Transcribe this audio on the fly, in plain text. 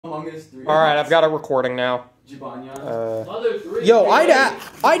Among Us 3. Alright, I've got a recording now. Jibanyan. Mother 3. Yo,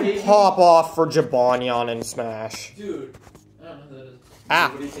 I'd pop off for Jibanyan in Smash. Dude, I don't know who that is. Ah.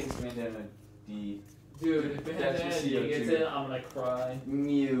 What do you think's Bandana D? Dude, if Bandana D gets in, I'm gonna cry.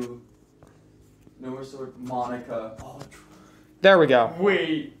 Mew. Nowhere Sword. Monica. Oh, There we go.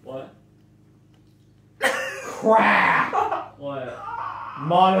 Wait. What? Crap! What?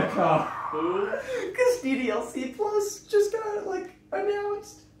 Monica. Who? Because DDLC Plus just got, like,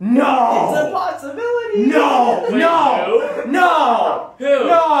 announced. No! It's a possibility! No! Wait, No! who? No! Who?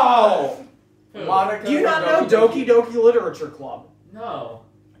 No! Who? Monica. Do you not know Doki Doki Literature Club? No.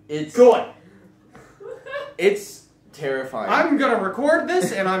 It's Good. It's terrifying. I'm gonna record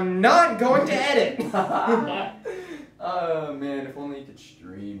this and I'm not going to edit. Oh man, if only you could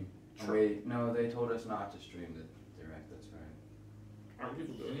stream. Oh, wait, no, they told us not to stream the direct, that's right. Aren't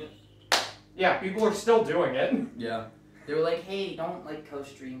people doing it? Yeah, people are still doing it. Yeah. They were like, hey, don't like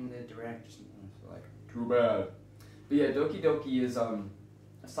co-stream the direct or something. So like, too bad. But yeah, Doki Doki is a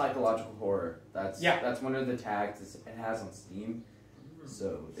psychological horror. That's one of the tags it has on Steam.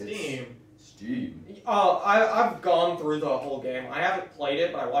 So it's Steam. I've gone through the whole game. I haven't played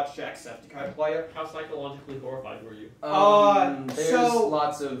it, but I watched Jacksepticeye play it. How psychologically horrified were you? There's so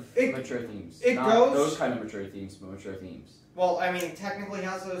lots of mature themes. It Not goes those kind of mature themes, but mature themes. Well, I mean, technically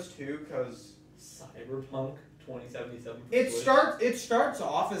has those too, because Cyberpunk 2077. it starts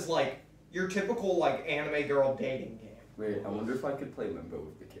off as like your typical like anime girl dating game. Wait, I wonder if I could play Limbo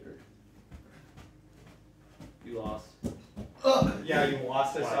with the kid. You lost. Yeah, you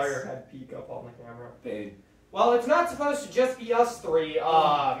lost. I saw Twice. your head peek up on the camera. Paid. Well, it's not supposed to just be us three.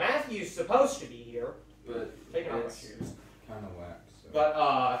 Matthew's supposed to be here. But Taking off my it's shoes. kind of whack. So.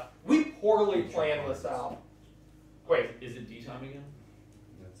 But we poorly planned this out. Wait, Is it D time again?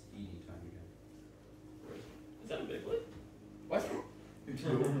 That's eating time again. Is that a big one? what?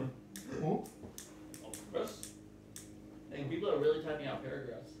 Oh, Chris? Dang, people are really typing out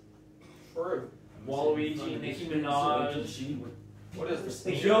paragraphs. True. Waluigi, Nicki Minaj. What is this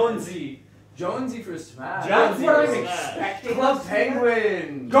thing? Jonesy. Jonesy for Smash. That's what I'm Jonesy. expecting. Club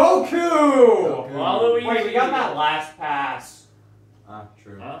Penguin. Goku! Waluigi. Wait, we got that last pass. Ah,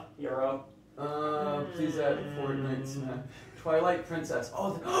 true. Huh? Hero. Please add Fortnite Smash. Twilight Princess.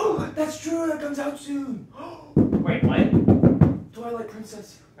 Oh, that's true. That comes out soon. Wait, what? Twilight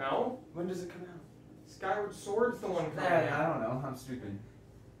Princess. No? When does it come out? Skyward Sword's the one coming I out. don't know. I'm stupid.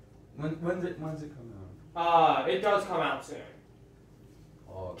 When's it come out? It does come out soon.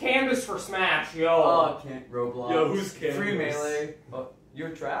 Oh, Canvas for Smash, yo. oh, can't Roblox. Yo, who's Free Canvas? Melee. Oh,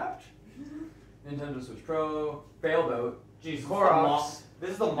 you're trapped. Nintendo Switch Pro. Failboat. Jesus, Koroks. this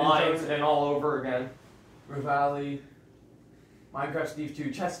is the Ma incident all over again. Rivali. Minecraft Steve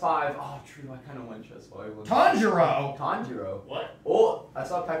 2. Chess 5. Oh, true. I kind of want Chess 5. Tanjiro. Tanjiro. What? Oh, I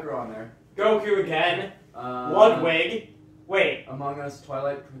saw Pecker on there. Goku again. Um, Ludwig. Wait. Among Us,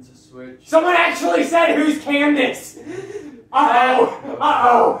 Twilight Princess Switch. Someone actually said who's Candace! Uh-oh!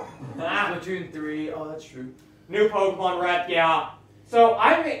 Uh-oh! Splatoon 3. Oh, that's true. New Pokemon rep, yeah. So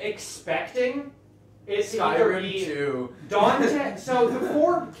I'm expecting it to either Skyrim be 2. Dante. So the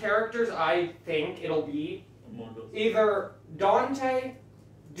four characters I think it'll be either Dante,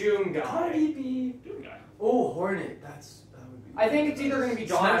 Doom Guy. Cardi B. Doom guy. Oh, Hornet. That would be. I think it's either going to be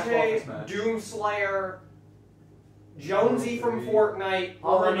Dante, Smash. Doom Slayer, Jonesy from Fortnite,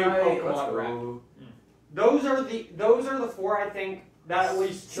 or a new Pokemon rep. Those are the four I think that at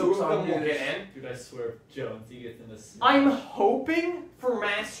least two of them will get in. Dude, I swear, if Jonesy gets in this. I'm hoping for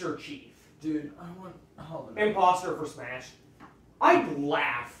Master Chief. Dude, I want. Imposter for Smash. I'd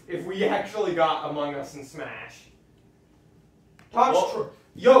laugh if we actually got Among Us in Smash.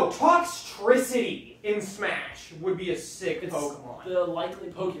 Toxtricity in Smash would be a sick It's Pokemon. the likely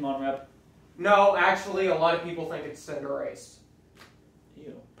Pokemon rep. No, actually, a lot of people think it's Cinderace.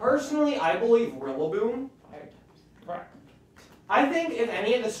 Ew. Personally, I believe Rillaboom. Crap. I think if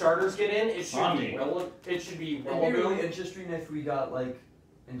any of the starters get in, it should be Bonnie. It'd be It'd be really Rillaboom. interesting if we got like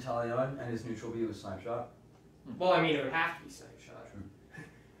Inteleon and his neutral B was Snapshot. Well, I mean, it would have to be Snapshot. True.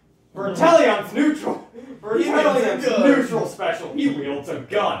 Vertelion's neutral. wields a Vertelion's gun. neutral special. He wields a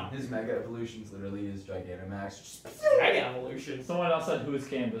gun. His Mega Evolutions literally is Gigantamax. Mega Evolution. Someone else said who is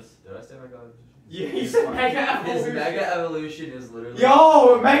Canvas. Did I say Mega Evolution? Yeah, he said Mega His Evolution. Mega Evolution is literally.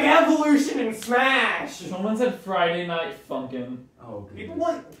 Yo, Mega Evolution in Smash. Someone said Friday Night Funkin'. Oh, People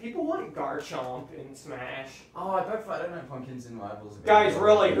goodness. want Garchomp in Smash. Oh, I bet Friday Night Pumpkins and Rivals. Guys,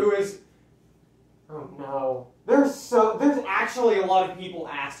 really, who is? Oh no, there's actually a lot of people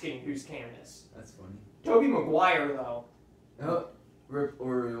asking who's Candace. That's funny. Tobey Maguire though. Oh, Rip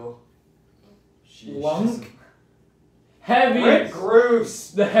Oriole. Lunk? Heavy. Rick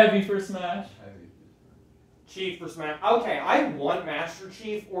Bruce. The heavy for Smash. Chief for Smash. Okay, I want Master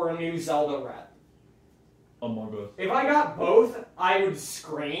Chief or a new Zelda rep. Among Us. If I got both, I would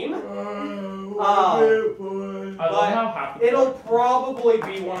scream. I love how happy it'll probably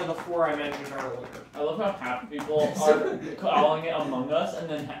be one of the 4 I mentioned earlier. I love how half people are calling it Among Us, and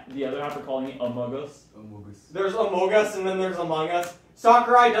then the other half are calling it Among Us. There's Among Us, and then there's Among Us.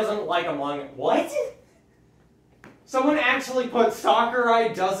 Sakurai doesn't like Among Us. What? Someone actually put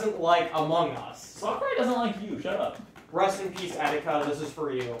Sakurai doesn't like Among Us. Sakurai doesn't like you. Shut up. Rest in peace, Etika. This is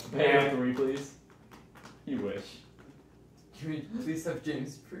for you. Pay 3, please. You wish. Can we please have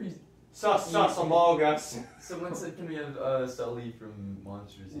James Priest? Sus Among Us. Someone said, can we have Sully from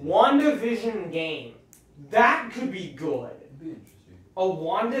Monsters Inc? WandaVision game. That could be good. That'd be interesting. A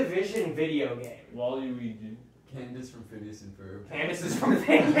WandaVision video game. Waluigi. Candace from Phineas and Ferb. Candace is from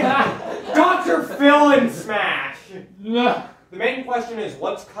Dr. Phil in Smash. The main question is,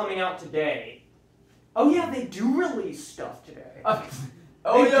 what's coming out today? Oh yeah, they do release stuff today.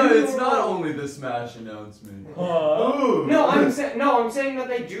 Oh yeah, it's not only the Smash announcement. No, I'm saying that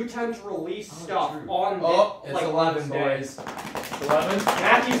they do tend to release stuff true. on It's like 11 boys. 11?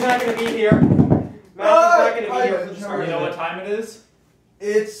 Matthew's not gonna be here. Matthew's not gonna be here for the start. You know what time it is?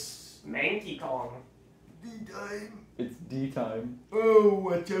 It's Mankey Kong. D-time. It's D time. Oh,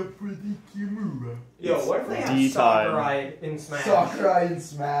 watch out for the Kimura. Yo, what if they have D-time. Sakurai in Smash? Sakurai in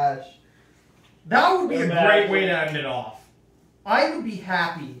Smash. That would be a Imagine. great way to end it off. I would be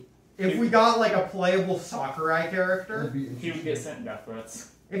happy if we got like a playable Sakurai character. He would get sent death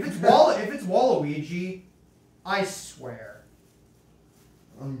threats. If it's Waluigi, I swear.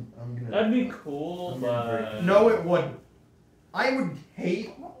 I'm gonna. That'd be cool, but No, it wouldn't. I would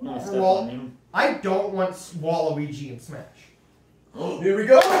hate. I don't want Waluigi in Smash. Here we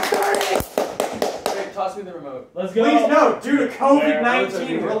go. Wait, toss me the remote. Let's go. Please note, due to Where?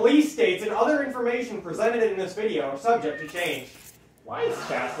 COVID-19, release dates and other information presented in this video are subject to change. Why is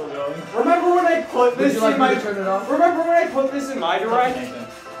chat still going? Remember when I put Would this you in like my? me to turn it off? Remember when I put this in my direct?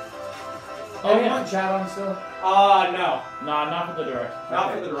 Oh you yeah. want chat on still? No, Nah, not for the direct.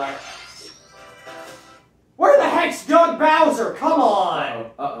 not for the direct. Where the heck's Doug Bowser? Come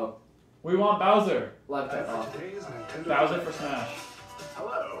on! Uh-oh. We want Bowser. Laptop off. Today's Nintendo Bowser for Smash.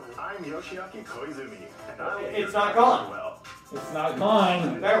 Hello, I'm Yoshiaki Koizumi, and I will be It's not gone. well. It's not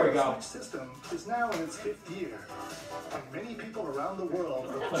gone. There we go. The system is now in its 5th year, and many people around the world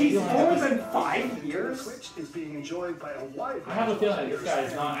are Geez, more than 5 years? Switch is being enjoyed by a wide I have a range feeling of this guy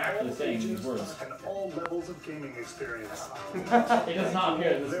is players not in actually all saying these ages words. and all levels of gaming experience. It does not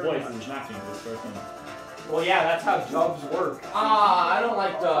appear that this voice is matching this person. Well, yeah, that's how dubs work. Ah, I don't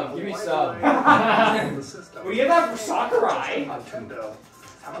like dub. Give me sub. The system. We get that for Sakurai. Nintendo,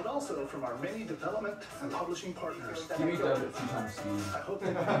 and also from our many development and publishing partners. Give me dub at 2 times speed. I hope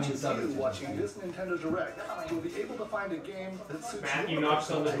that each of you watching this Nintendo Direct will be able to find a game that suits Matthew your knocks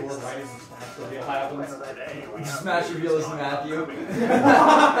on the tastes. door right as the Smash reveal happens. Today, we have Smash reveal is Matthew.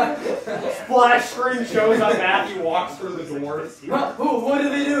 Splash screen shows up, Matthew walks through the door. What are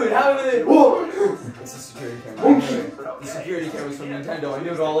they doing? How are they? Whoa! It's a security camera. The security camera's from Nintendo. I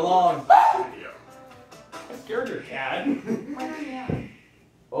knew it all along. I scared your cat.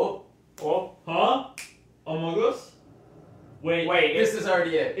 Oh, Oh, Huh? Among Us? Wait. this is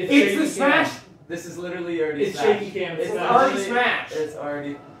already it. it's the shaky Smash. cam. This is literally already It's Smash. shaky cam. It's Smash. already Smash. It's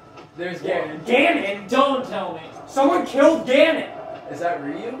already. There's Ganon. Ganon. Don't tell me. Someone killed Ganon. Is that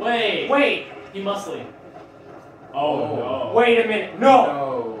Ryu? Wait. Wait. He must leave. Oh no. Wait a minute. No.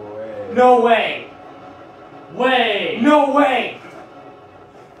 No way. No way. Wait. No way.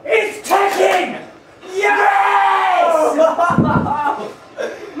 It's Tekken. Yes.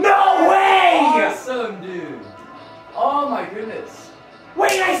 No way. Awesome, dude. Oh my goodness.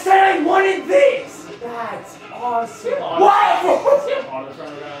 Wait, I said I wanted this. That's awesome. What? Does he have autos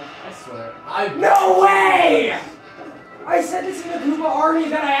running around? I swear. No way. I said this in the Koopa Army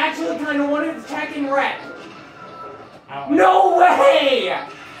that I actually kind of wanted the Tekken wreck. Ow. No way.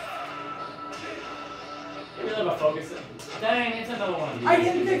 You really have a focus. Dang, it's another one of these. I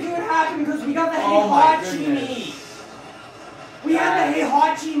didn't think it would happen because we got the Oh my Heihachi goodness. me. We had the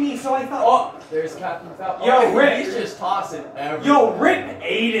Heihachi me, so I thought. Oh, there's Captain Falcon. Yo, Oh, Rick. He's just tossing everything. Yo, rip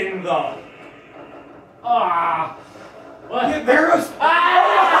Aiden though. Ah. What? Yeah, there goes.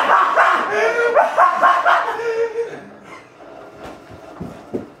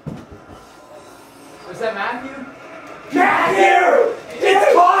 Was that Matthew? Matthew! It's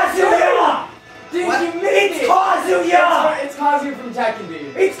Kazuya! Dude, What? you made It's it! Kazuya! It's Kazuya from Tekken,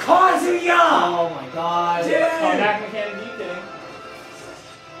 dude. It's Kazuya! Oh my god. Dude. Comeback mechanic, you kidding?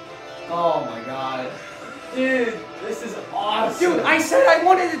 Oh my god. Dude, This is awesome. Dude, I said I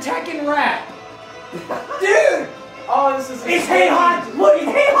wanted a Tekken rap. Dude! Oh, this is It's Heihachi! Look,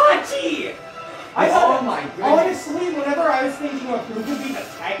 it's Heihachi! Oh my goodness. Honestly, whenever I was thinking of who could be the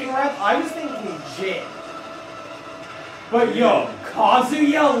Tekken rep, I was thinking Jin. But yo,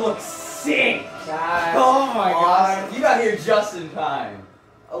 Kazuya looks sick! Oh my god. You got here just in time.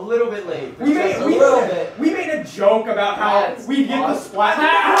 A little bit late. We made a joke about how we get the splat.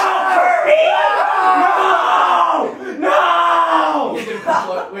 No!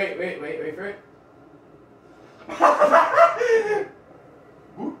 No! Wait for it.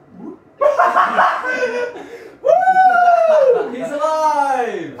 Woo! He's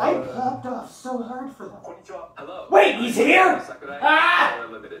alive! I popped off so hard for that. Hello. Wait, he's here? Ah!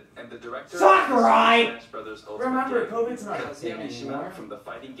 Limited, and the director Sakurai! Remember, COVID's not a thing Kazuya anymore. from the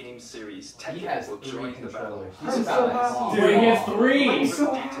fighting game series He Tekken has will 3 join the battle. controllers. I'm He's so about happy. Dude, he has 3! I'm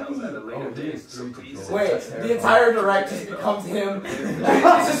so Details at a later Oh, date, he so has please. three Wait, the entire direct just becomes him. It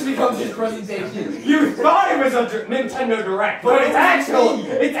just becomes his presentation. You thought it was a Nintendo Direct, but it's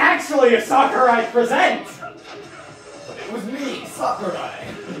actually a Sakurai Present! It was me, Sakurai.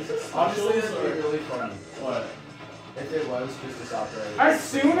 Honestly, this would be really funny. What? If it was just a software. As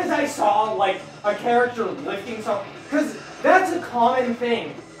soon as I saw, like, a character lifting something, because that's a common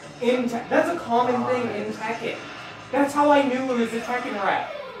thing in Tekken. That's how I knew it was a Tekken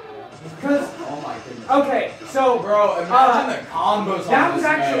rep. Because, Oh my goodness. okay, so, Bro, imagine the combos that on was this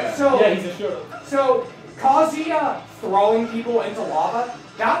actually, man. so, Yeah, he's a short. so, Kazuya throwing people into lava,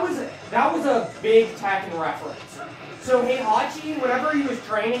 that was a big Tekken reference. So Heihachi, whenever he was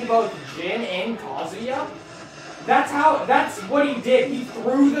training both Jin and Kazuya, that's what he did. He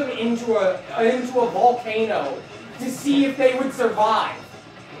threw them into a volcano to see if they would survive.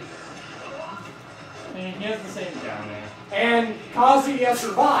 I mean, he has the same down there. And Kazuya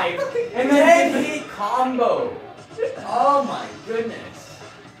survived, and then 10-hit combo. Oh my goodness.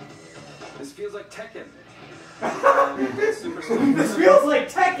 This feels like Tekken. Super this feels like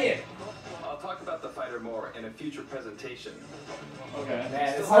Tekken. I'll talk about the fighter more in a future presentation. Okay.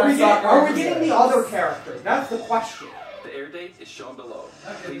 Man, it's Are we not getting the other character? That's the question. The air date is shown below.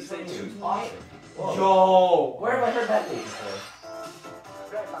 Please stay tuned. Awesome. Whoa. Yo. Where have I heard that name before?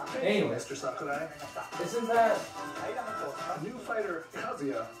 Anyway, Mr. Sakurai, Isn't that? new fighter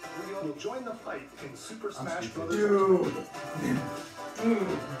Kazuya will join the fight in Super Smash Bros. Dude.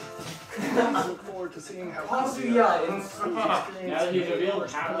 Look forward to seeing how Kazuya in Now that he's revealed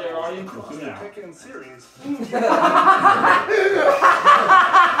half their audience is across who the now? Tekken series.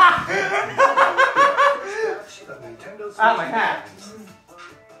 The Nintendo Ah, my Switch hat. fans.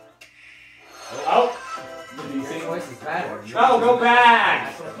 Oh. Your voice is matter. Oh, go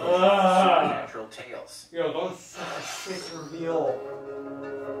back. Supernatural tales. Yo, those such a sick reveal.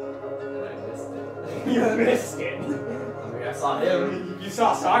 I missed it. You missed it. I mean, I saw him. You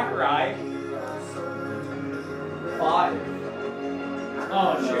saw Sakurai. 5.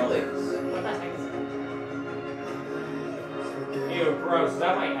 Oh, no. Surely. What the heck is that? Ew, gross. Is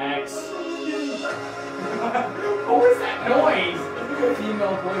that my ex? What was that noise?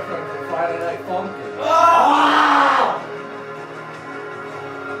 Female boyfriend from Friday Night Funkin'. Ah!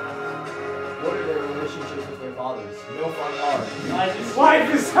 What are their relationships with their fathers? No fun hard.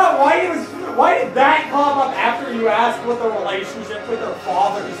 Why did that pop up after you asked what the relationship with their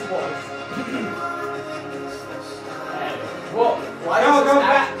fathers was? Well, why No, is this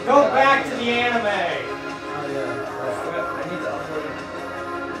go back to the anime. Oh yeah. I need to upload it.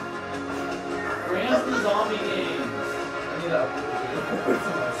 Grant's the zombie games. I need to upload it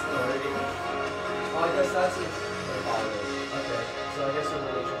to my story. Oh, I guess that's his their father. Okay. So I guess their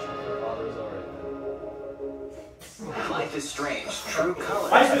relationship with their father is alright then. Life is Strange. True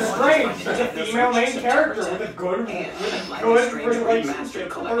Colors. Life is Strange. It's a female main character with a good And Life is Strange Remastered relationship with her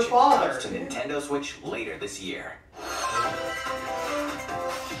Collection father. comes to Nintendo Switch later this year.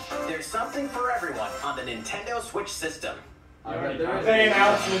 There's something for everyone on the Nintendo Switch system. They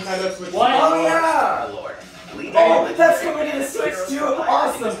announced Nintendo Switch. What? Oh yeah! Star-Lord. Oh, that's coming to the Switch too!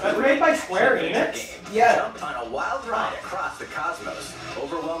 Awesome! That's made by Square Enix? Yeah. Jump on a wild ride across the cosmos,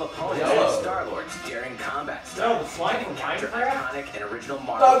 overwhelm opponents Yellow. with Star-Lord's daring combat No, style, the slime from encounter Minecraft? iconic and original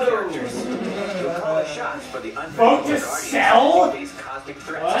Marvel Doggo. characters. You call the shots for the Vote unpredictable to guardians sell? who face cosmic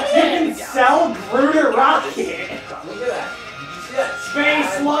threats. What? You can sell Gruder Rocket! Look at that. Yeah. Space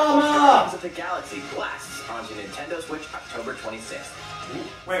Guardians Llama! of the Galaxy blasts onto Nintendo Switch October 26th.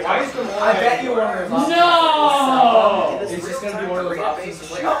 Wait, why is the more I bet you one of those options. No! It's just gonna be one of those options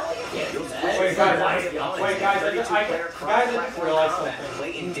that's like, oh, you can't do that. Wait, guys, I just realized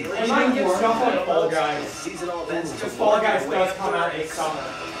something. I might get stuff on Fall Guys. Seasonal events Because Fall Guys does come out in summer.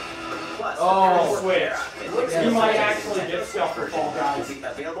 Plus, Oh, Switch. Yeah, You might actually get stuff for Fall Guys. will be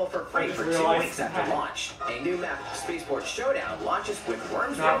available for free for 2 weeks after launch. A new map, Spaceport Showdown, launches with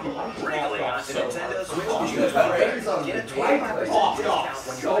Worms Rumble wriggling onto Nintendo Switch. Get a 25% discount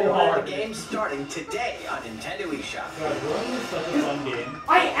when you order the game starting today on Nintendo eShop. Worms is such a fun game.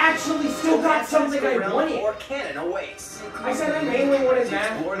 I actually still got something I wanted. Or canon awaits. I said I mainly wanted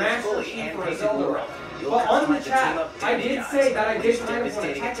Master Chief for a Zelda run. But on the chat, I did say that I did kind of want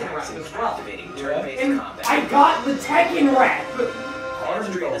a Tekken rep as well. And I got the Tekken rep!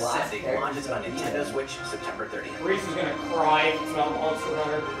 Android Ascending launches on Nintendo Switch September 30th. Reese is gonna cry if it's not Monster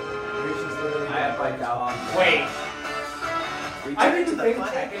Hunter. I have my cow on. Wait. I didn't think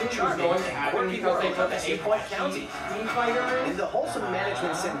Tekken was going to happen because they put the 8-point county fighter in. In the Wholesome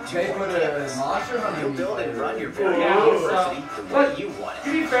Management Sim 2 They put a monster on you'll build and run your very Yeah, own university the way but you want to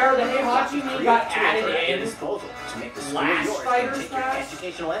it. be fair, the Heihachi Knee got added in disposal to make the school last yours Fighter's and take your Pass.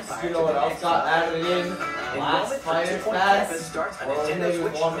 educational empire. You know what else got added in? Last Fighter's Pass. Starts on Or Nintendo maybe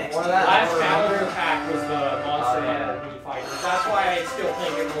Switch one next before year. that. Last Challenger Pack was the Monster Oh, yeah. Hunter Knee Fighter. That's why I still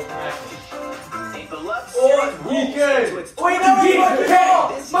think it will connect. A beloved Oh, series he rolls could. into its Wait, no, 20th Monkey year Ball!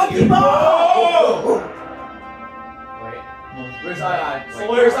 this Monkey year. Ball! Wait. Where's I? Salute.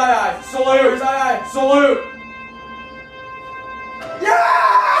 Where's I? Salute! Where's I? Salute!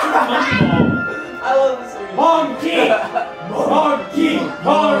 I love this series. Monkey! Monkey!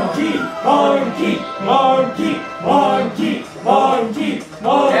 Monkey! Monkey! Monkey! Monkey! Monkey!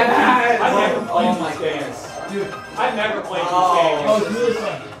 Monkey! Yes! I've never played Oh my these games. Dude, I've never played Oh. these games. oh, it's really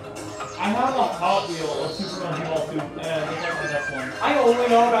fun. I have a Hot Wheel of Super Monkey Ball 2, and I think that's the best one. I only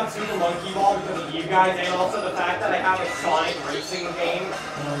know about Super Monkey Ball because of you guys and also the fact that I have a Sonic racing game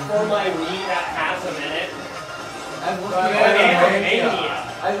for my Wii that has a minute. I'm Mania.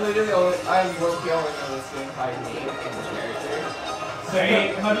 I literally only, I will be only know this game by name and character.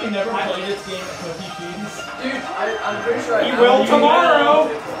 Say, have you never played this game at Cookie Cheese? Dude, I'm pretty sure I He have will it. tomorrow!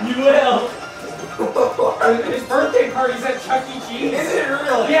 You will! His birthday party's at Chuck E. Cheese. Is it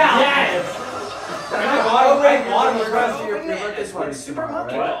really? Yeah. Yes! And I bought him a Your present. birthday's party Super tomorrow,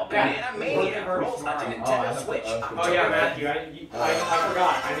 Monkey right? Ball Banana Mania rolls onto Nintendo Switch. Oh yeah, Matthew, I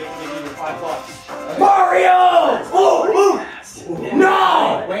forgot. I need to give you your $5. Mario! Oh,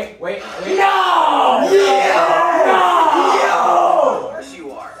 No! Wait. No! Of course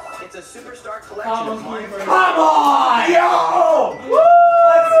you are. It's a superstar collection of Mario. Come on! Yo! Woo!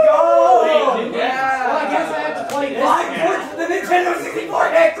 Let's go! Wait, Yeah! Well, I guess I have to play this. Live now. ports of the Nintendo 64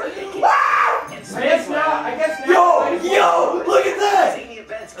 X! Wow! I guess now. Yo! Look at this! Zany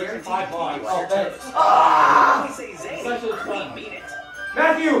events There's guaranteed $5. to keep you Oh, on your thanks. toes. Ah! When we say zany, Such a fun. we mean it.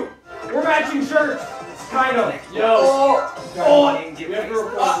 Matthew, we're matching shirts. Kind of. Yo! Oh! We have to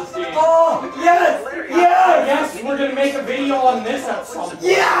record this game. Oh! Yes! I Yes! guess we're gonna make a video on this at some point.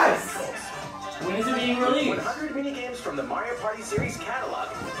 Yes! When is it being released? 100 minigames from the Mario Party series catalog.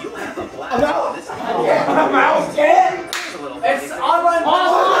 You'll have a blast. I'm out. This I'm out again! Here's a little It's funny online!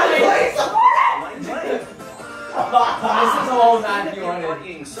 Online! online play. This is all Matthew wanted.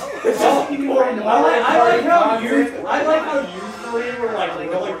 Partying solo. I like how you three were like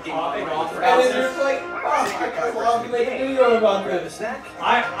really popping off about And then this. it's like, oh, I could love to make a video about Grab a this. snack.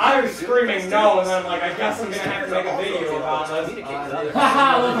 I was screaming no, and then I'm like, I guess I'm gonna have to make a video about this.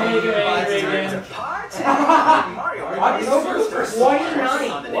 Haha, look how you get angry again. Mario October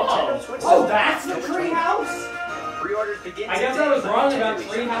 29th. on the Nintendo Switch. Oh, that's the treehouse? Pre-orders begin I guess today I was on wrong Nintendo about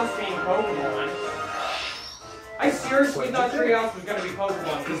eShop. treehouse being Pokemon. I seriously thought treehouse was gonna be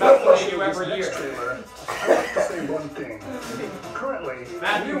Pokemon, because that's what they do every year. I'd like to say one thing. Currently,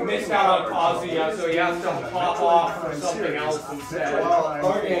 Matthew missed out on Kazuya, so he has to pop off for something else instead.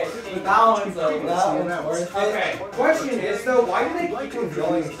 Okay, but that one's worth it. Okay, question is though, why do they keep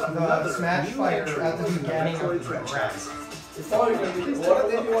Doing the Smash Fighter at the beginning of the direct. It's probably gonna be. What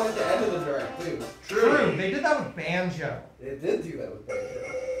if they do one at the end of the direct too? True, they did that with Banjo. They did do that with Banjo.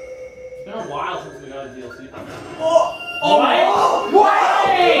 It's been a while since we got a DLC. Oh!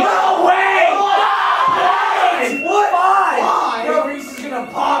 Wait! No way! What? Why? Bro, Reese is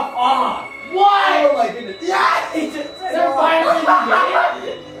gonna pop off! Oh my goodness! Yeah! He just said They're finally in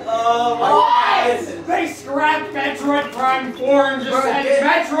the game? Oh my goodness! They scrapped Metroid Prime 4 and just said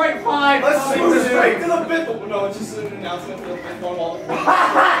Metroid 5 Let's coming move soon. straight to the fifth one. No, it's just an announcement for the fifth one while the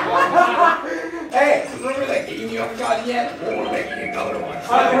Hey, remember that game you haven't gotten yet? We're making another one.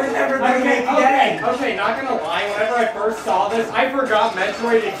 We're never gonna make it. Okay, not gonna lie, whenever I first saw this, I forgot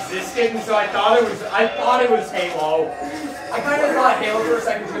Metroid existed, and so I thought it was Halo. I kind of thought Halo for a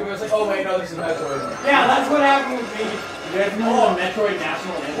second too, but I was like, oh wait, no, this is Metroid. Yeah, that's what happened with me. You guys know the Metroid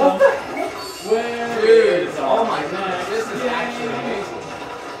National Anthem? What the heck? Where Dude, is oh our my goodness, this is Yeah. actually amazing.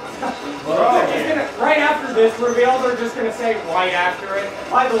 Right after this reveal, they're just gonna say right after it.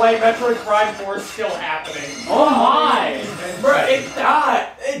 By the way, Metroid Prime 4 is still happening. Oh my! Bro, it died.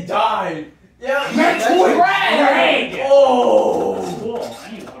 It died. Yeah. Metroid Prime! Oh. That's cool.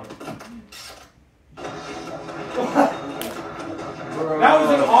 That was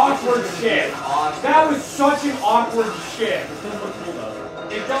an awkward shit. That was such an awkward shit. It does look cool though.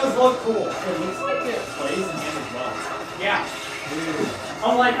 It does look cool. It looks like it plays in game as well. Yeah.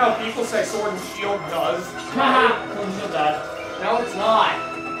 Unlike how people say Sword and Shield does. Haha! Don't do that. No, it's not.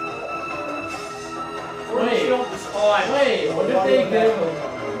 Sword and Shield is fun. Wait, what if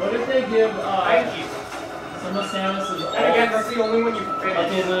they give Thank you. some of Samus's And again, that's the only one you can like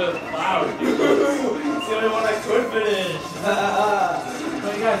finish. a cloud, dude. It's the only one I could finish.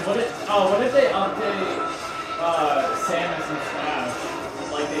 But guys, what if they update Samus and Smash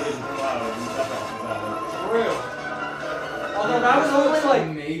like they did in Cloud and stuff like True. Although that was only like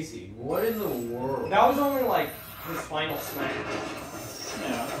amazing. What in the world? that was only like his final smash.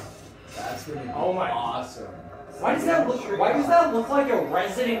 Yeah. That's gonna be awesome. Why does that look like a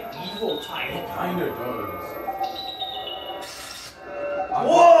Resident Evil title? It kinda does.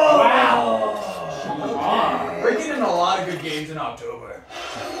 Whoa! Wow! We're getting a lot of good games in October.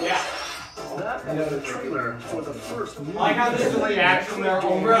 Yeah. That was the trailer for the first I like how this is the reaction they're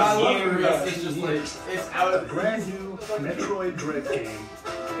only Bro, I love seeing. it's just like it's out a of brand new Metroid Dread game.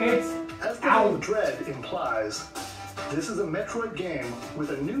 It's As the name Dread implies, this is a Metroid game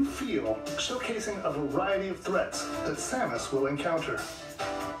with a new feel, showcasing a variety of threats that Samus will encounter.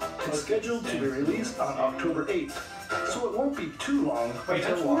 It's scheduled to be released on October 8th, so it won't be too long wait,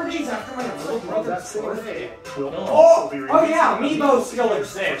 that's until 4 launch. days after my little That brother's same birthday. day, will also be released Oh yeah, Amiibos still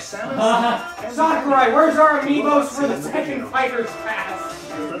exist. Sakurai, where's our Amiibos for the second Fighter's Pass?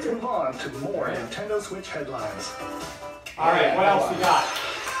 Let's move on to more Nintendo Switch headlines. Alright, what else we got?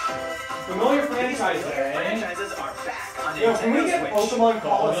 Familiar franchise there, eh? Franchises are back on Yo, can we Nintendo get Switch. Pokemon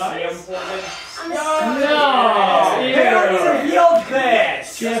Coliseum ported? No! They already revealed this!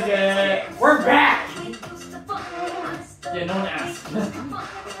 Skip it! We're back! Yeah, no one asked.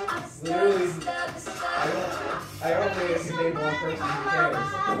 Literally, I don't think I can name one person who cares.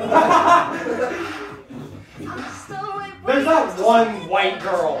 There's not one white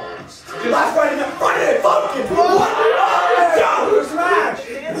girl. Just last right in the front of it, fucking Smash!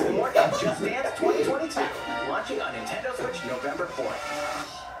 Dance more in Just Dance 2022, launching on Nintendo Switch November 4th.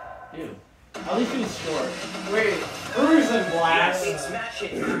 Dude. At least he was short. Wait, Cruisin' Blast. Big Smash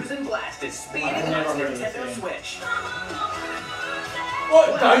hit Cruisin' Blast is speeding I've up never heard of Nintendo this game. Switch. What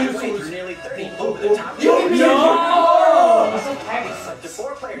Way dinosaurs? through nearly 30 over-the-top No! It's like Pegasus. up to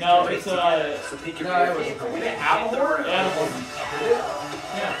 4 players No, to race it's together. So pick your no, favorite it wasn't. vehicle Did with it have a horn?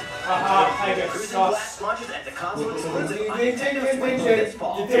 Yeah. Haha, Cruisin' Pegasus. Blast launches at the console exclusive on Nintendo Switch this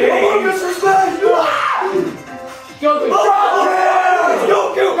fall. Oh, Mr. Smash! Go, go,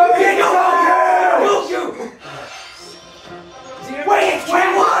 Goku! Goku! Wait, it's 21!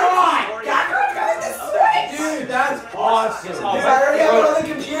 Dude, that's awesome. Does I already have it on the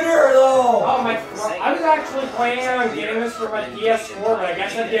computer or no? Oh my! I was actually planning on getting this for my PS4, but I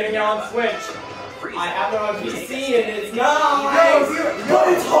guess I'm getting it on Switch. I have it on PC and it's not. But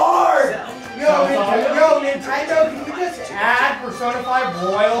it's hard! Yo, Nintendo, can you just add Persona 5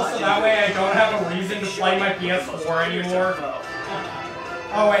 Royal so that way I don't have a reason to play my PS4 anymore?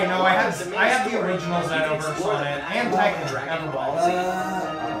 Oh wait, no, I have the original Xenoverse on it, and Tekken, never mind.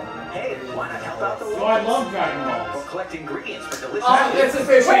 Hey, why not help out the Oh, I love Dragon Or Balls. collect ingredients for delicious Oh, that's a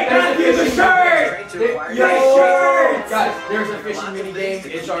fish. Wait, There's a fishing shirt! Guys, there's a fishing mini game.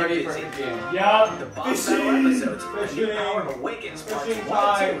 It's already a perfect game. Yup. The boss battle episodes for Fishing. New Power Awakens Parts Fishing 1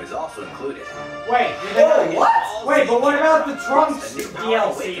 and time. 2 is also included. Wait, Wait, but what about the Trunks The New Power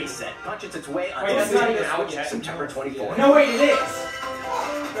Awakens DLC? set punches its way on Wait, that's not even Nintendo out Switch yet. September 24th. No, wait, it is.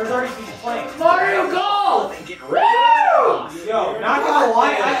 There's already people playing. Mario Golf! And get ready to Yo, not gonna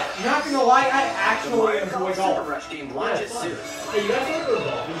lie, I actually Mario enjoy Golf Super golf. Rush game launches soon. Hey, you guys want to go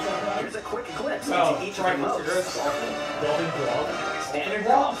golfing sometime? Here's a quick glimpse Oh, into each of try the modes. Golfing golf? Standard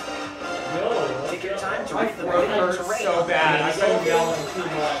golf? No. Take your time to My read the throat manual hurts terrain. so bad. I've been yelling too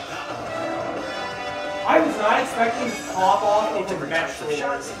much. I was not expecting to pop off Take over different types of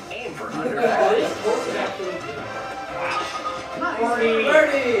vegetable. shots, aim for under. Birdie!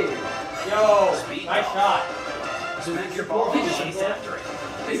 Birdie! Yo, Speed nice golf. shot. Smack your ball and chase after it.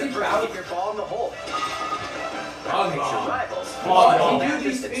 Is it First, keep your ball in the hole. That makes your rivals Oh, he bad do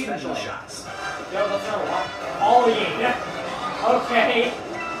just these at speed special balls. shots. Yo, that's not a lot. Volleying. Okay.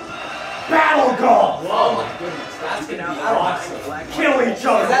 Battle golf! Oh my goodness, that's Get gonna out be the awesome. line, flag Kill mark. each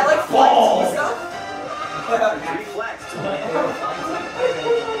other. Is that like balls? flight stuff? Reflex to land.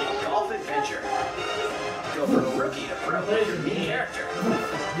 adventure. Go from rookie to pro with your main character.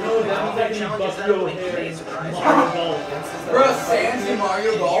 Yo, that means I can bust your hair. Bro, Sans in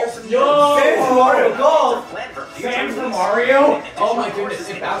Mario Golf? Yo! Sans in Mario Golf! Sans for Mario? Oh my goodness,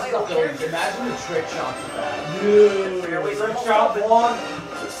 it bounces off the ledge. Imagine the trick shots with that. Dude. Trick shot one.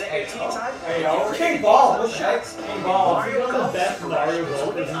 Hey, yo. King Ball, what's that? King Ball. Mario the best Mario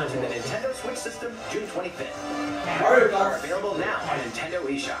Golf is in the onto the world. Nintendo Switch system June 25th. Mario Are Golf. available now on Nintendo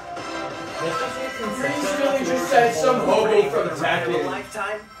eShop. Really just said some hobo from Tekken.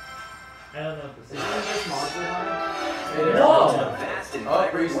 Lifetime. I don't know if this is Monster Hunter? The vast and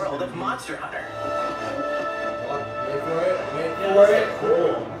vibrant world of Monster Hunter. Wait for it. Wait Yeah, for that's it.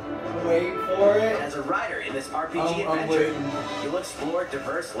 cool. Wait for it. As a rider in this RPG I'm adventure, waiting. you'll explore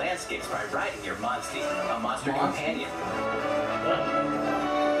diverse landscapes by riding your Monstie, a monster companion.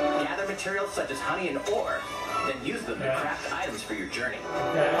 Gather materials such as honey and ore, then use them to craft items for your journey.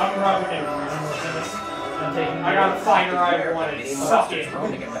 Okay, I'm rubbing it. I'm taking. I got a fighter I wanted. Many Suck monsters it.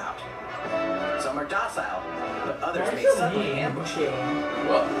 roaming about. Some are docile, but others may That's so suddenly mean. ambush you.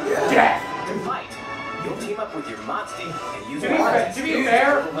 Well, yeah. Death! To fight, you'll team up with your Monstie and use To be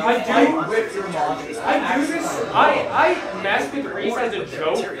fair, I whip your monsters. do this, I mess with Reese as a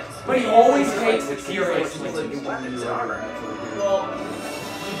joke, but he always takes it seriously. new weapons and armor. Well,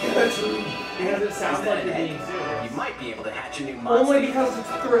 because it sounds like you're being serious. You might be able to hatch a new monster. Only because it's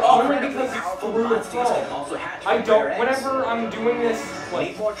through the phone. I don't, whenever I'm doing this,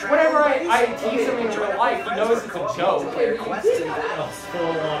 like, whenever I tease him in real life, he knows it's a joke. Quests and battles. Full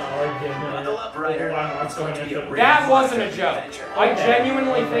on argument. Buckle up, Ryder. It's going to be a That wasn't a joke. I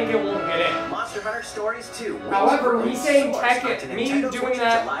genuinely think it will get in. Monster Hunter Stories 2. However, me saying Tekken, me doing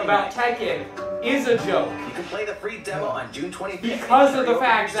that about Tekken is a joke. You can play the free demo on June 25th. Because of the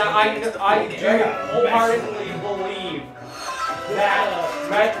fact that I do wholeheartedly believe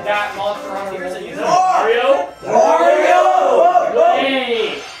that Monster Hunter will be Mario?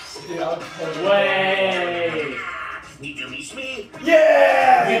 Wait! Wait! Did you miss me?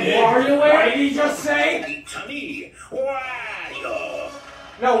 Yeah! Mario, what did he just say? It's me, Wario.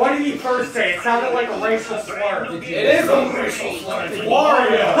 No, what did he first say? It sounded like a racial slur. It is a racial slur. It's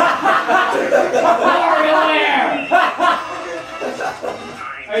Wario! Wario there!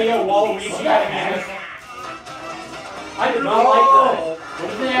 Hey, yo, Waluigi, gotta be honest. I did not like that. What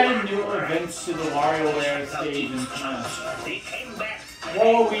if they added new events to the WarioWare stage in Smash? They came back.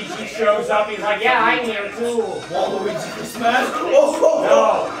 Waluigi shows up, he's like, yeah, I'm here too. Waluigi for Smash?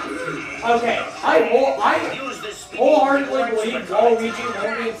 No. Okay, I Use the speed. wholeheartedly believe Waluigi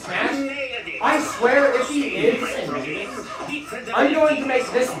won't be in Smash. I swear, if he is, I'm going to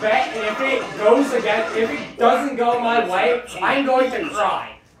make this bet, and if it doesn't go my way, I'm going to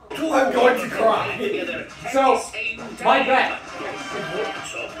cry. I'm going to cry. So, my bet.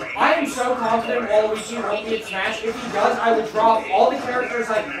 I am so confident Waluigi won't be in Smash. If he does, I would drop all the characters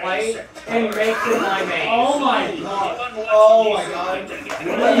I play and make him my main. Oh my god. Oh my god.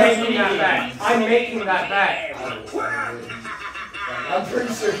 I'm making that bet. I'm making that bet. I'm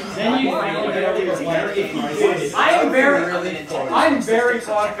pretty sure he's Then you finally get over your player if he did. I'm very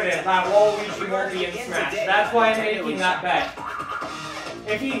confident that Waluigi won't be in Smash. That's why I'm making that bet.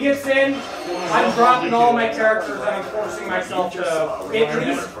 If he gets in, I'm dropping all my characters and I'm forcing myself to at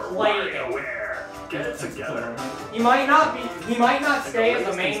least play him. Get it together. He might not stay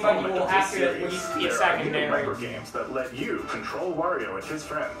as a main, but he will have to at least be a secondary. Micro games that let you control Wario and his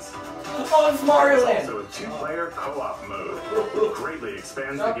friends. Oh, it's Mario There's Land. also a 2-player co-op mode. It greatly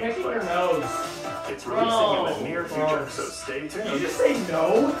expands the Stop picking your gameplay. nose. It's releasing in the near future, so stay Did you tuned. just say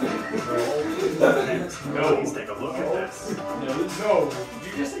no? Please take a look at this. No.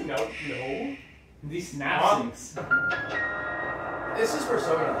 Did you just say no? No. These snapsticks. This is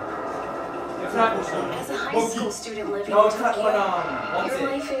Persona. It's not Persona. As a high school student living No, it's in not Tokyo, what, what's your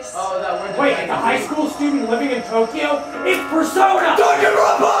it? life is... Oh, that one. Wait, as a high school student living in Tokyo, it's Persona!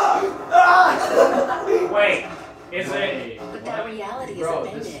 Wait, is it? But that reality is Bro,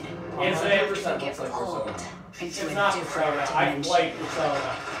 upended. this- Is it? 100% You get looks like pulled Persona. into It's a not different Persona. I dimension. played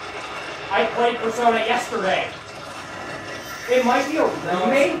Persona. I played Persona yesterday. It might be a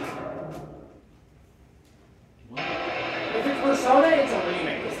remake. If it's Persona, it's a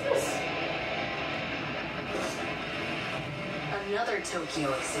remake. Another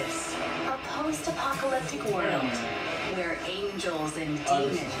Tokyo exists. A post-apocalyptic world where angels and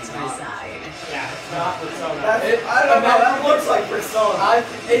demons reside. Yeah, it's not Persona. I don't know, that looks like Persona.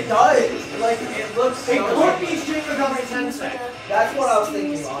 It does. Like, it looks It so could be Shin Megami Tensei. That's what I was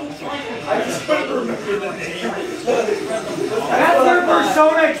thinking, honestly. I just couldn't remember the name. That's where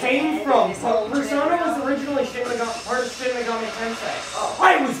Persona came from. Persona was originally Shin Megami Shin Megami Tensei. Oh.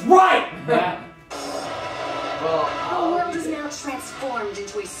 I was right! Yeah. Well, The world is now transformed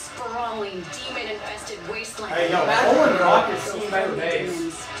into a sprawling, demon-infested wasteland. Hey, yo, Owen Rock is seen by the base.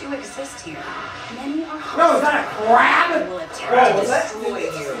 Demons do exist here. Many are No, is that a crab? will attempt to destroy you.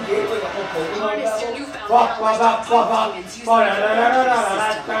 Harness your newfound knowledge to fight demons using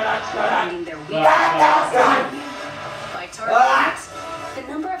finding their weaknesses. By targeting the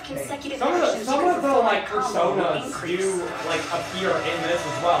number of consecutive Some of the like personas increase. do like appear in this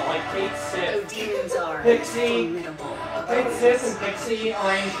as well, like Kate Though Sith. demons are Pixie. formidable. Kate Sith and Pixie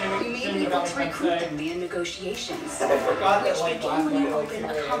are in We may Shin be able Megami to recruit Tensei. them via negotiations, I forgot which that like begin last when night, you like open a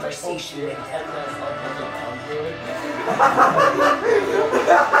somebody conversation with them.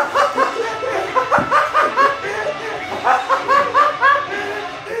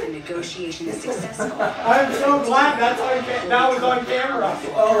 If the negotiation is successful, I'm so glad that was on camera.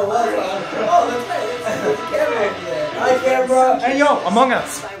 Oh, well done. Oh, that's right. There's a camera over there. Hi, camera. Hey, yo, Among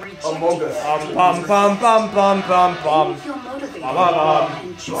Us. by rejecting Among Us. it, Bum, bum, bum, bum, bum, they bum. will feel motivated Bum.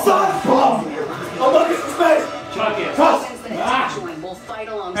 and joy. Among Us in space. Chuck it. Demons that attempt to join will fight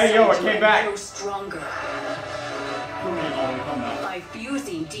alongside Hey, yo, it you came and back. grow stronger. By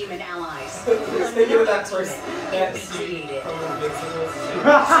fusing demon allies, Just thinking of that another first demon that can be scene created. from Invincible.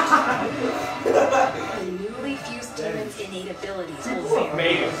 The newly fused demon's innate abilities will vary,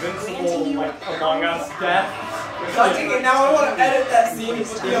 Made granting invincible you a like Among Us powerful death. Touching it now, I want to edit that scene and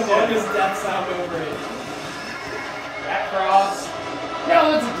put the Among Us death sound over it. That cross.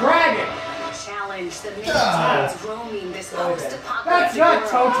 No, it's a dragon. challenge the many demons roaming this post-apocalyptic That's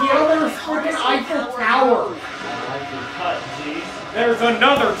not world. Tokyo. There's freaking Eiffel Tower. Cut, G. There's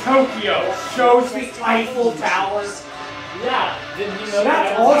another Tokyo. Shows the Eiffel Tower. Yeah, didn't you know That's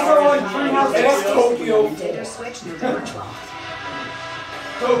that was also on ours? Treehouse It's Tokyo Nintendo 4. Switch November 12th.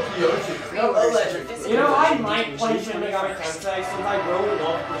 Tokyo 2. No, alleged. You know, I might play Shin Megami Tensei since I really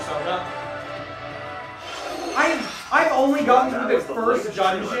love Persona. I've only gotten through the first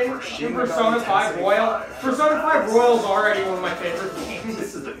dungeon in Persona 5 Royal. Persona 5 Royal is already one of my favorite games.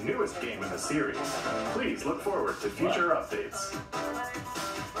 This is the newest game in the series. Please look forward to future updates.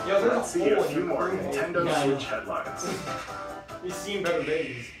 Yo, there's Let's see a few more Nintendo Switch headlines. You've seen better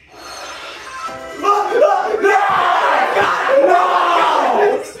days.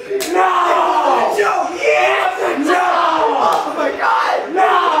 No! Joe, yes! No! Oh my god!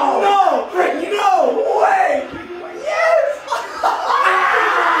 No! No! Freaking no! Wait! Yes!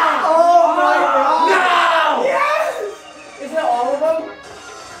 Oh my god! No! Yes! Is that all of them?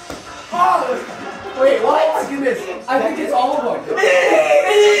 Oh! Wait, what? Oh my goodness! I think it's all of them. It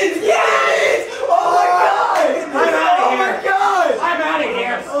is! Yes! Oh my god! I'm out of here. Oh my god! I'm out of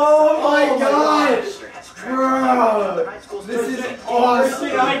here. Oh my gosh! Bro! This is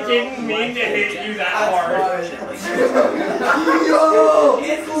awesome! I didn't mean to hit you that hard. Yo!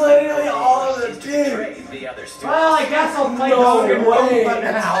 It's literally all of them, dude! The other students. Well, I guess I'll play No Dogen way! Ropa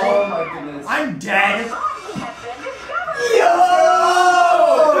now. Oh my goodness. I'm dead.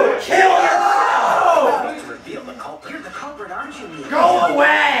 Yo! Killer! Reveal the culprit. You're the culprit, aren't you? Go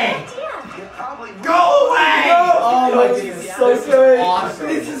away! You're probably Go away! Oh my goodness, so good! Awesome.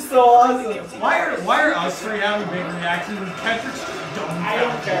 This is so awesome! Why are us three having big reactions when Kendrick's just dumb? I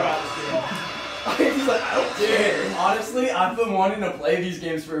don't care about this game. He's like, I don't care. Honestly, I've been wanting to play these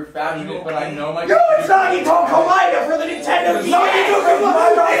games for a fat minute, but I know my. Yo, it's Nagito Komaeda for the Nintendo Switch! Nagito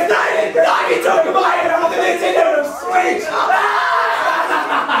Komaeda! It's Nagito Komaeda on the Nintendo Switch!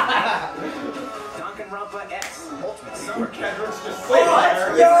 Danganronpa X Ultimate Summer Camp. Kendrick's just Wait, sitting what?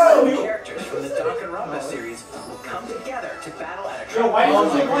 there. Yo! Characters from the Danganronpa series will come together to battle at a Yo, why Oh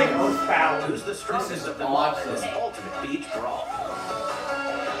does my it look like goodness. Earthbound? Who's the strongest of them awesome. all in this ultimate beach brawl?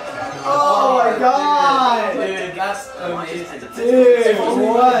 Oh my god! Dude, that's amazing. Dude,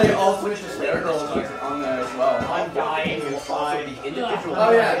 what? The Ultimate Despair Girls on there as well. I'm dying Also inside. the individual.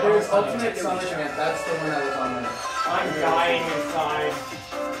 Oh yeah, there's Ultimate Summer Camp. That's the one that was on there. I'm dying inside.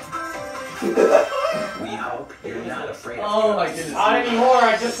 We hope you're not afraid of Oh my ghosts. goodness. Not anymore,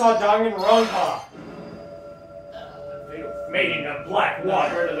 I just saw Danganronpa. Made in a black water.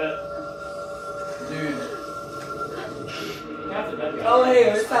 Heard of it. Dude. That's a bad guy. Oh hey,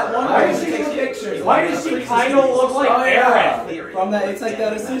 there's that one Why where does she she- takes pictures. Why does she kind of look like Oh, yeah. Aerith? From that, it's like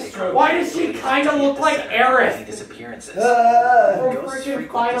that assist stroke. Why does she kind of look like Aerith Disappearances. from Ghosts freaking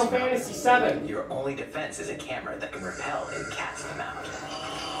frequent Final this mountain. Fantasy VII? Your only defense is a camera that can repel and cast them out.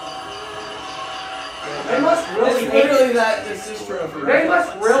 They must really It's hate. literally that assist trophy. They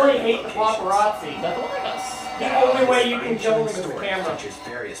must really hate the paparazzi. That's like us. The only way you can kill him is the camera. Features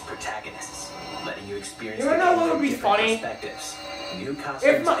various protagonists, letting you experience You wanna know what would be funny? perspectives. New costumes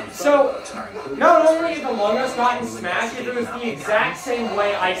If and so, photos are included. not only if Among Us got in Smash, if it was the exact same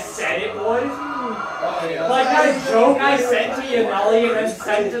way I said it was, like that joke I sent to Yanelli and then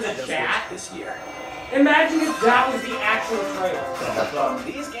sent to the chat. This year. Imagine if that was the actual trailer.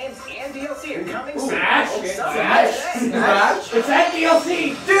 These games and DLC are coming soon. Smash? Smash? It's that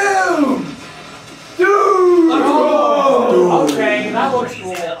DLC! Doom! Doom! Oh! Okay, that looks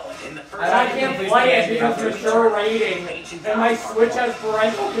cool. In the first And I can't play it because of mature rating, and my Switch has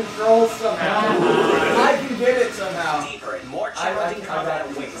parental controls somehow. I can get it somehow. deeper and more challenging combat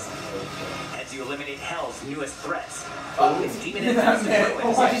awaits as you eliminate Hell's newest threats. It's demon infested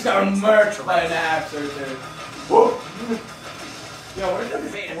ruins. I just got murked by an axe right there. Whoa! Yo, what if The you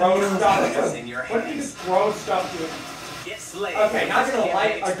fate just of throw the stuff universe to in your What if you hands. just throw stuff to it? Get slayed. Okay, not gonna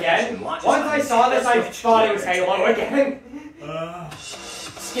lie again. Once I saw this, I thought it was Halo again.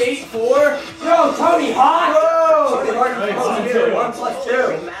 Skate 4? Yo, Tony Hawk! Whoa! Tony Hawk Wait, plus 2, 1 plus 2.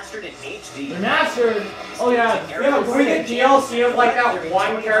 Remastered in HD. Remastered. Oh yeah. Yeah, can we get DLC of like that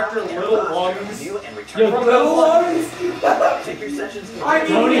one character, Little Lungs? New and return. Yo, From Little Lungs? Take your sessions. I mean,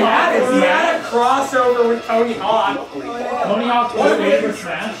 Tony he Hawk had is a crossover with Tony Hawk. Tony Hawk What was is for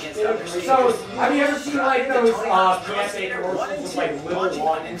Smash. So, have you ever seen like those PSA commercials with like Little Launching on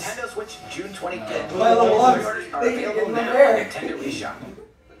Lungs? Nintendo Switch June 25th. My Little Lungs, Are they can available get in now there. on Nintendo eShop.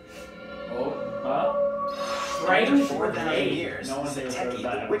 Huh? Strange 4,000 Brigade. years, No one's ever heard Sateki,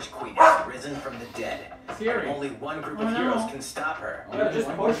 that. the Witch Queen, has risen from the dead. Scary. Only one group Oh, of no. heroes can stop her. Yeah, just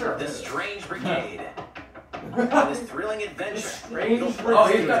push her. The Strange Brigade. On this thrilling adventure, Strange you'll Brigade.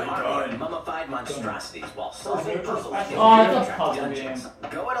 play he's got an a army of gun. mummified monstrosities while solving neutral puzzles in special. Oh, it's a abstract puzzle dungeons.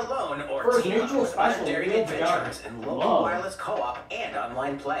 Go it alone or For his team up neutral with other special, daring he has a gun. adventurers in local Whoa. wireless co-op and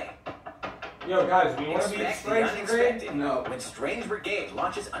online play. Yo, guys, we want to be the Expect the Strange Brigade? unexpected No. when Strange Brigade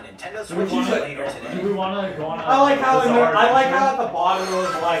launches on Nintendo Do we Switch wanna- later Do today. we want to go on a I like how bizarre at the bottom it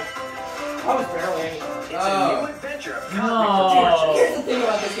was like, that was barely anything. It's a new adventure of No. Here's the thing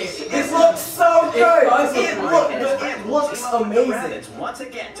about this game. It looks so good. It looks amazing. Once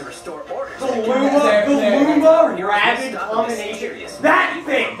again to restore order. The to the Luma Rabbit combination. That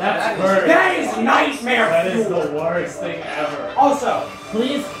thing! That's perfect. That is nightmare That is fuel. the worst thing ever. Also,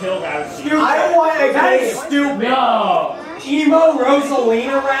 Please kill that. stupid. I want a That is game. stupid. No. Emo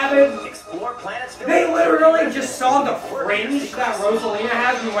Rosalina Rabbit. Explore planets filled They with literally just saw the fringe that Rosalina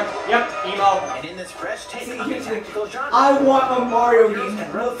has and went, yep, emo. And in this fresh take See, on the here's the- tactical genre, I want a Mario game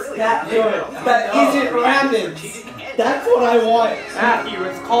that looks that good. That isn't Rabbids. That's what I want. Matthew,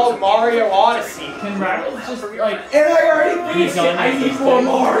 it's called Mario Odyssey. Can Rabbits just like? And I already finished done it. I this need before?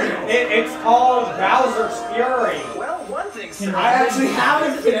 more Mario. It's called Bowser's Fury. well, one thing's Can I actually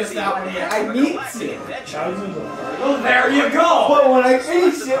haven't finished that one yet. I need to. Thousands of Well, there you go. But when I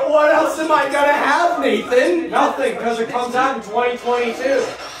finish it, what else am I gonna have, Nathan? Nothing, because it comes out in 2022.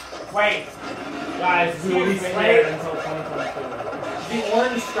 Wait, guys, we will be scared until 2022. the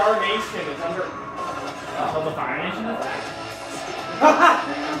Orange Star Nation is under... Until the Fire Nation is back.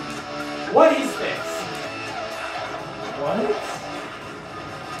 What is this? What?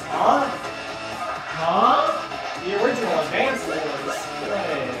 Huh? Huh? The original Advance Wars.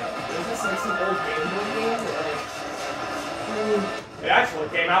 Wait. Is this like some old Game Boy game? It actually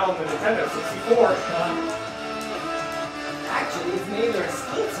came out on the Nintendo 64. Actually, it's neither a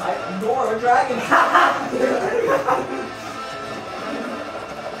steel type nor a dragon.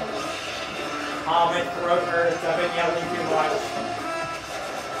 My throat hurts. I've been yelling too much.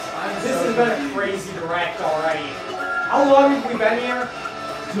 This has been a crazy direct already. How long have we been here?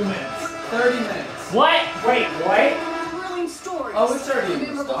 2 minutes. 30 minutes. What? Wait, what? Thrilling stories. Oh, it's already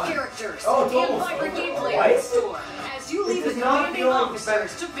memorable done. characters. Oh, it's and almost vibrant over. gameplay What? in store as you lead It the does not commanding feel like it's better.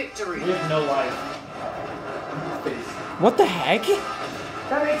 officers to victory. We have no life. What the heck?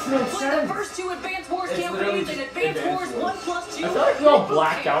 That makes no Play the sense. first two Advance Wars It's campaigns literally in Advance Advance Wars Wars. 1+2. I feel like we all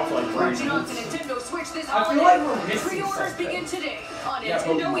blacked out for like 3 Launching onto minutes. Nintendo Switch this I holiday. feel like we're missing Pre-orders something. begin today on Yeah,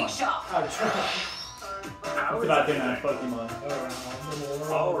 Nintendo Pokemon. eShop. It's about dinner at Pokemon.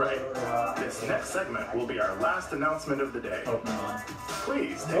 Alright, this next segment will be our last announcement of the day. Pokemon.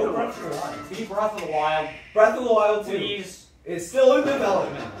 Please take a No look. Breath of the Wild. Be Breath of the Wild. Breath of the Wild 2. Please. It's still in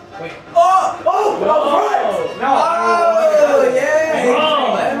development. Wait. Oh! Oh! Oh! No. Oh! Yeah! Oh.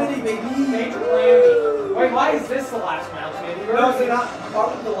 Calamity, baby! Major Calamity. Wait, why is this the last announcement? We No, already, they're not.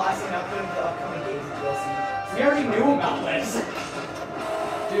 Probably the last announcement of the upcoming games and DLC. we already knew about this.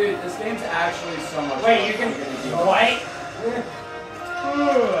 Dude, this game's actually so much Wait, you fun. can... What?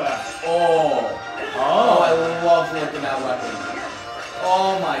 Oh, I love looking at that weapon.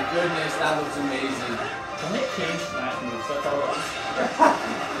 Oh my goodness, that looks amazing. Can they change Smash moves? That's all.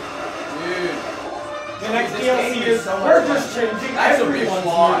 Dude. The next DLC is we're just changing everyone's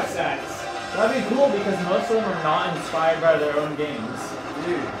movesets. That'd be cool because most of them are not inspired by their own games.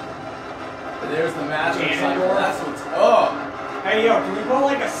 Dude. There's the Master Cycle. That's what's up. Hey yo, can we put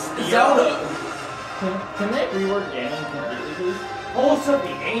like a spear? Zelda. Can they rework Ganon completely, please? Also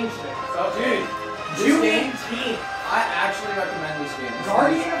the ancient. Oh, dude. June 18th. I actually recommend this game.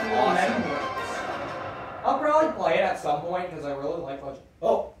 Guardian of Remembrance. I'll probably play it at some point because I really like Legend.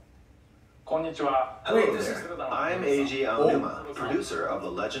 Oh. Konnichiwa. Hello there. I'm Eiji Aonuma, producer of the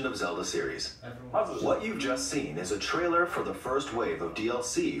Legend of Zelda series. What you've just seen is a trailer for the first wave of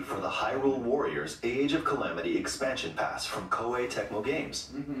DLC for the Hyrule Warriors Age of Calamity expansion pass from Koei Tecmo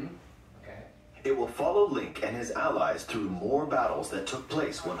Games. It will follow Link and his allies through more battles that took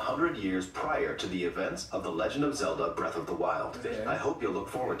place 100 years prior to the events of The Legend of Zelda Breath of the Wild. I hope you'll look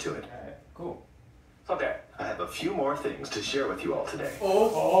forward to it. Cool. Okay. I have a few more things to share with you all today.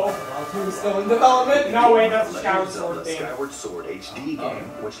 Oh, still in development? No, wait, that's Legend Skyward of Sword Zelda thing. Skyward Sword HD game,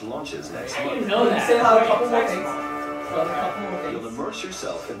 which launches next I month. didn't know that. Say a couple more things. You'll immerse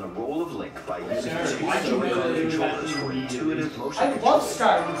yourself in the role of Link by using two I can Joy-Con really do controllers that. for intuitive motion I love control,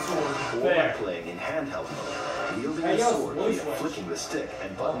 Skyward Sword. or by playing in handheld mode, wielding Hey, the yo, sword Blue via Switch. flicking the stick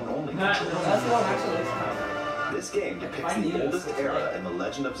and button-only Nah, control. That's what actually is. This game depicts the oldest era in the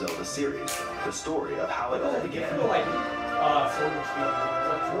Legend of Zelda series, the story of how it all began. I feel like, Sword and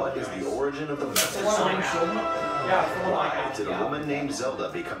Shield. What is the origin of the The Master one I Sword? have. Yeah, it's the one I Why have. did a woman named Zelda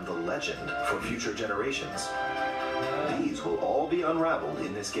become the legend for future generations? These will all be unraveled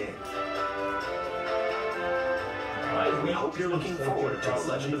in this game. We hope you're looking forward to The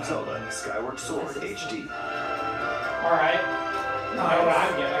Legend of Zelda Skyward Sword HD. Alright. No,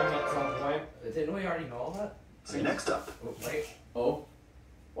 I'm getting it some point. Didn't we already know all that? So next up, Oh, wait. Oh.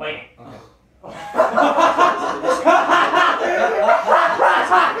 Wait.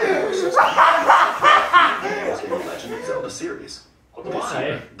 in the Legend of Zelda series. This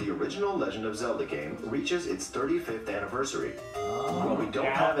year, the original Legend of Zelda game reaches its 35th anniversary. While we don't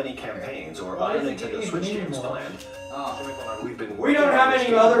have any campaigns or Why other is it Nintendo getting Switch Game games Watch? planned, we've been We don't working have on this any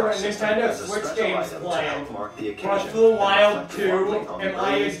game other watch system Nintendo as a Switch special games item to planned. help mark the Breath occasion of the and Wild reflect 2, fondly on the am I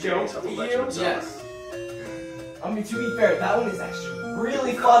a earliest joke days of to The Legend you? of Zelda. Yes. I mean, to be fair, that one is actually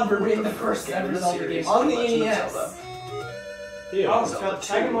really fun for being the first ever Zelda game on the NES. Ew. Oh, Zelda the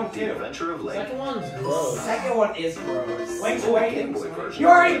second 2, one The too. Adventure of Link. Second one's The gross. second one is gross. Link's Game Awakening. Boy version You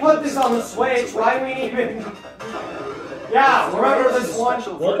already of put this on the Switch, why we even... Yeah, remember this one?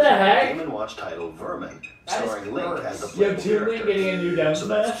 Special What the version of heck? Game & Watch title Vermin, That is starring Link gross. as the You have playable two Link character. getting a new down So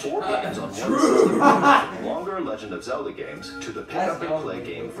that's smash? 4 games on one system, from longer Legend of Zelda games to the pick-up and play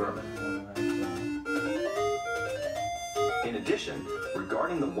game Vermin. In addition,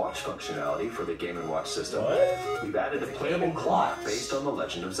 regarding the watch functionality for the Game & Watch system, What? we've added a playable clock based on the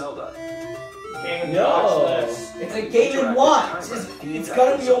Legend of Zelda. Game No. Watch this. It's a game and Interactive watch. timer It's themed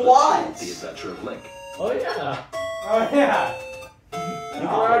gonna after be a Zelda 2, watch. The Adventure of Link. Oh yeah. Oh yeah. You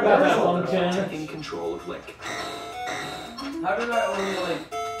forgot about that function. Taking control of Link. How did I only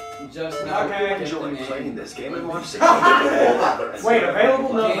just now Okay. get the Enjoy name? playing this Game & Watch system. Wait, available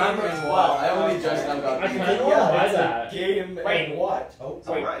Game November and 12th. what? I only just now got I the kinda name. wanna buy that. Game Wait. and what? Oh, Wait.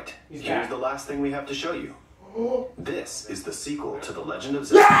 Alright, He's here's back. the last thing we have to show you. This is the sequel to The Legend of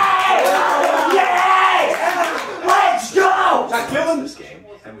Zelda. Yay! Let's go! This game,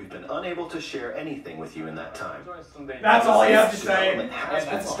 and we've been unable to share anything with you in that time. That's all you have to say. Development has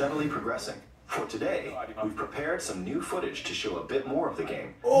been steadily progressing. For today, we've prepared some new footage to show a bit more of the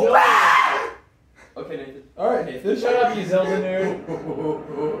game. Okay, Nathan. Alright, Nathan. Shut up, you Zelda nerd.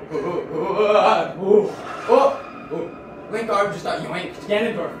 Link arm just got yoinked.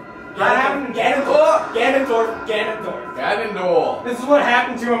 Ganondorf. That happened to Ganondorf. Ganondorf. Ganondorf. This is what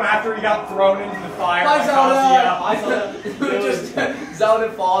happened to him after he got thrown into the fire Bye, by Zelda. Kazuya. Bye, Zelda. Just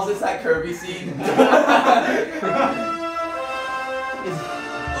Zelda falls. It's that Kirby scene.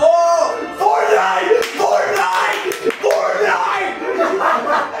 Oh! Fortnite!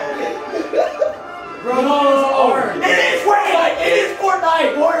 Bro, no. Arm. It is! Wait! It is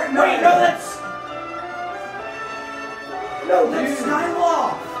Fortnite! Wait, no, that's... No, that's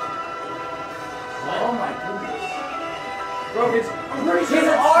Skywalk! Oh my goodness. Bro, his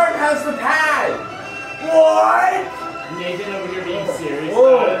arm has the pad. What? Nathan over here being serious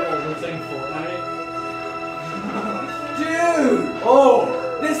Whoa. about it while we're saying Fortnite. Dude. Oh!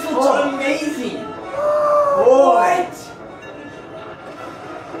 This looks amazing. What?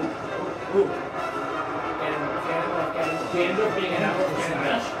 Ganondorf being an apple for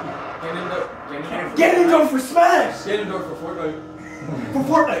Smash. Ganondorf for Smash! Ganondorf for Fortnite. For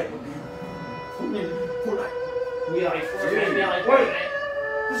Fortnite! We like, Wait,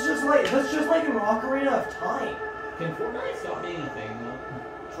 this is just like an Ocarina of Time. Can Fortnite stop being a thing though?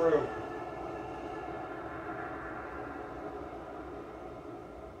 True.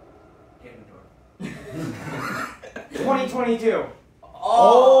 Ganondorf. 2022.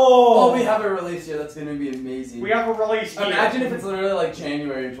 Oh, we have a release here. That's gonna be amazing. We have a release here. Imagine if it's literally like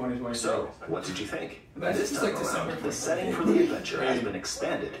January 2022. So, what did you think? Imagine This it's time like December around, the setting for the adventure has been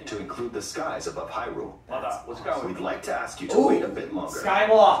expanded to include the skies above Hyrule. We'd like to ask you to wait a bit longer.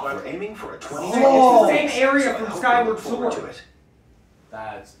 Skyblock. We're aiming for a 20. It's the same area so I from hope you Skyward look forward Sword. to it.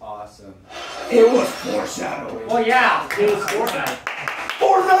 That's awesome. It was foreshadowing. Well, yeah. It was Fortnite.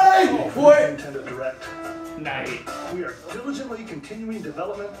 Fortnite! What? Nintendo Direct. Nice. We are diligently continuing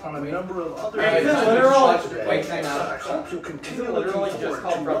development on a number of other Wait, is it games literal? today. Wait, time out. I hope you'll continue Is it literally looking just forward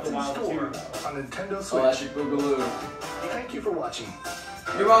called to Breath what's of in the Wild store on Nintendo Oh, Switch. that's your Boogaloo. Thank you for watching.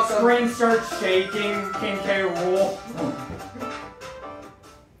 You're welcome. Screen starts shaking. King K. Rool.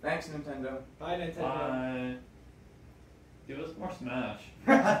 Thanks, Nintendo. Bye, Nintendo. Give us more Smash.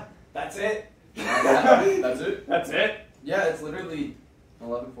 That's it. That's it? That's it. Yeah, it's literally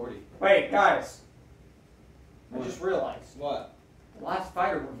 11:40. Wait, guys. I just realized. What? The last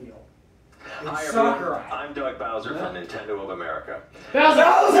fighter reveal. Hi Sakurai. everyone, I'm Doug Bowser from Nintendo of America. Bowser!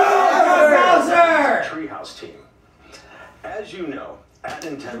 Treehouse team. As you know, at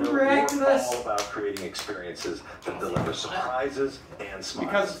Nintendo, React to we're this. all about creating experiences that deliver surprises and smiles.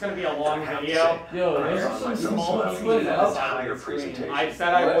 Because it's going to be a long I have to video. say, Yo, I there's found some myself small smiling people through that the are entire screen. presentation. I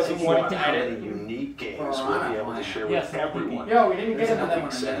said I wasn't Thinking wanting about to how edit. many unique games Oh, we'll be able to share Yeah, with small people. everyone Yo, we didn't get in it. the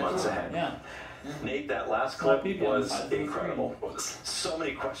weeks and months ahead. Yeah. Nate, that last Small clip people on the was side of the incredible. So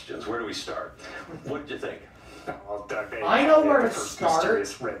many questions. Where do we start? What did you think? Oh, Doug, they- I know where to the first start.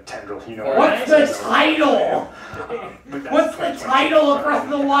 mysterious red tendril. You know What's where the title? But that's What's the 2022. title of Breath of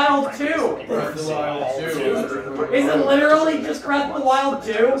the Wild 2? Breath of the Wild 2. Is it literally just Breath of the Wild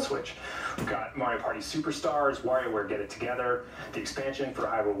 2? Switch. We've got Mario Party Superstars, WarioWare Get It Together, the expansion for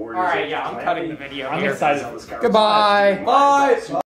Hyrule Warriors. Alright, yeah, I'm cutting the video I'm here. excited. Zelda Skyward Goodbye. Sword, Bye.